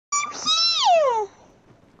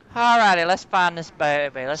Alrighty, let's find this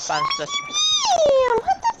baby. Let's find this.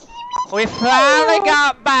 We Damn, finally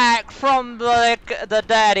got back from the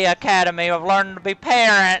Daddy Academy of learning to be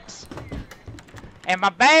parents. And my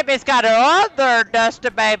baby's got her other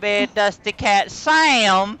DustyBaby, Dusty Cat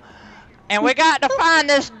Sam. And we got to find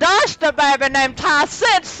this DustyBaby named Ty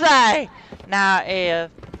Sensei. Now,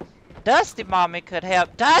 if Dusty Mommy could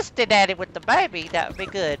help DustyDaddy with the baby, that would be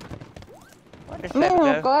good. Where does that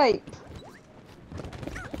go? Great.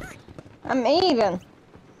 I'm eating.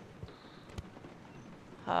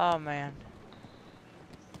 Oh, man.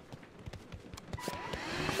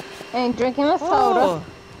 Ain't drinking a soda. Ooh.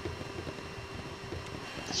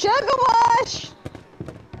 Sugar wash!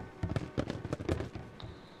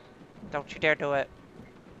 Don't you dare do it.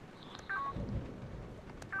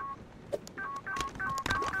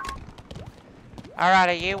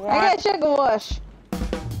 Alrighty, you want... I got sugar wash.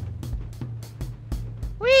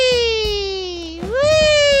 Whee! Whee!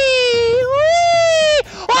 Whee!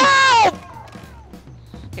 Oh!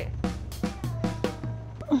 Okay.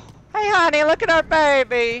 Hey, honey, look at our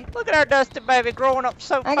baby. Look at our Dusty baby growing up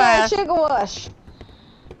so I fast. got sugar wash.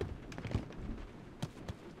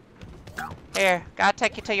 Here, gotta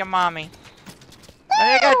take you to your mommy.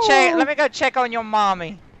 Let me go check on your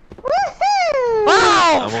mommy. Woohoo!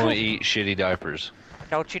 Oh! I'm gonna eat shitty diapers.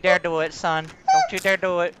 Don't you dare do it, son. Don't you dare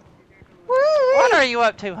do it. Woo! What are you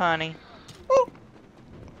up to, honey?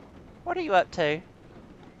 What are you up to?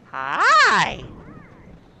 Hi!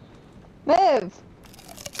 Move.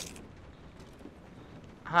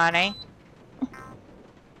 Honey?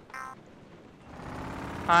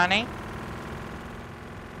 Honey?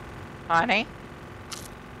 Honey?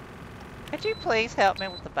 Could you please help me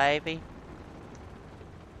with the baby?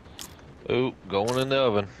 Ooh, going in the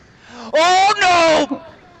oven. Oh no!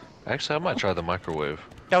 Actually, I might try the microwave.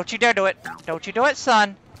 Don't you dare do it. Don't you do it,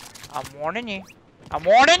 son. I'm warning you. I'm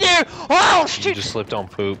warning you! Oh, You shoot! just slipped on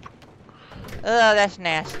poop. Ugh, that's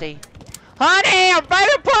nasty. Honey, a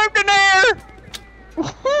baby pooped in there!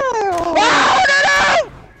 Oh, no,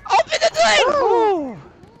 no! Open the thing! Ooh.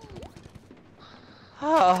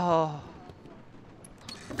 Oh.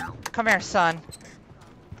 Come here, son.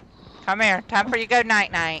 Come here. Time for you to go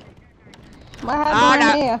night-night. What happened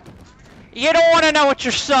in here? You don't want to know what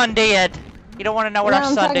your son did. You don't want to know what our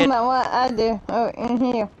I'm son talking did. about what I do. Oh, in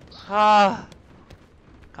here. Oh.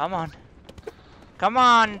 Come on. Come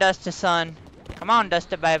on, Dusty son. Come on,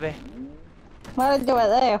 Dusty baby. What I do it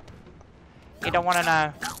there? You don't want to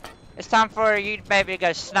know. It's time for you, baby, to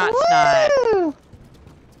go snot. Woo!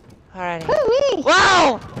 Alrighty. Woo-wee!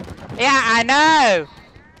 Whoa! Yeah, I know.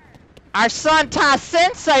 Our son Ty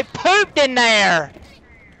Sensei pooped in there.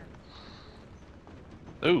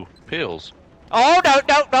 Ooh, pills. Oh, no.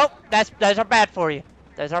 Those are bad for you.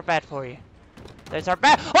 Those are bad for you. Those are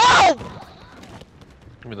bad. Oh!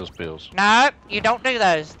 Give me those pills. No, you don't do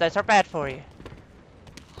those. Those are bad for you.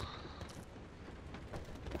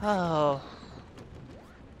 Oh.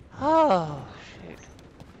 Oh, shoot.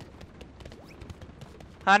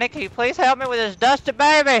 Honey, can you please help me with this Dusty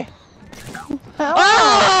baby?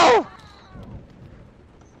 Oh!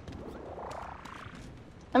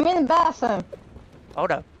 I'm in the bathroom. Oh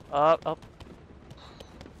no. Oh.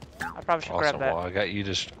 I probably should grab Awesome. that. Well, I got you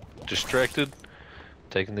just distracted,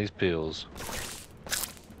 taking these pills.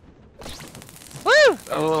 Woo!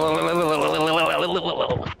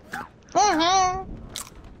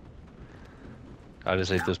 I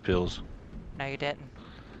just ate those pills. No, you didn't.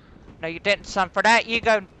 No, you didn't, son. For that, you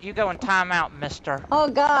go in timeout, mister. Oh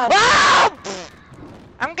God. Oh!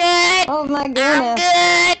 I'm good! Oh my I'm goodness.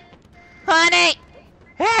 good! Honey!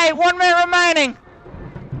 Hey, 1 minute remaining!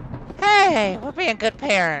 Hey, we're being good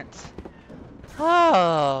parents.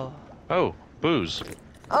 Oh. Oh, booze.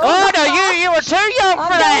 Oh, no, you were too young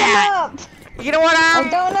for that! Up. You know what I'm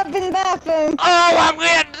going up in the bathroom. Oh, I'm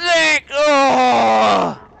getting sick!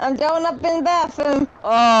 Oh! I'm going up in the bathroom.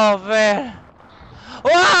 Oh, man.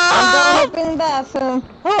 Whoa! I'm going up in the bathroom.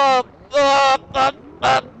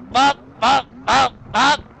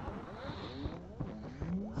 Up.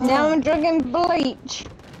 Now I'm drinking bleach.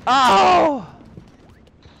 Oh!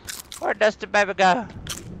 Where'd Dusty baby go?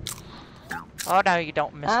 Oh, no, you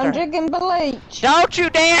don't, mister. I'm drinking bleach. Don't you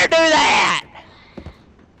dare do that!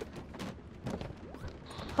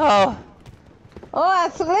 Oh. Oh, I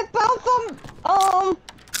slipped off some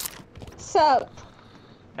soap.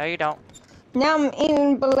 No, you don't. Now I'm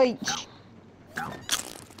eating bleach.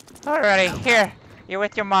 Alrighty, here. You're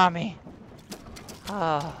with your mommy.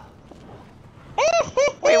 Oh.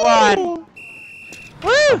 We won.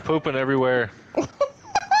 Woo! I'm pooping everywhere.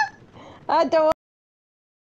 I don't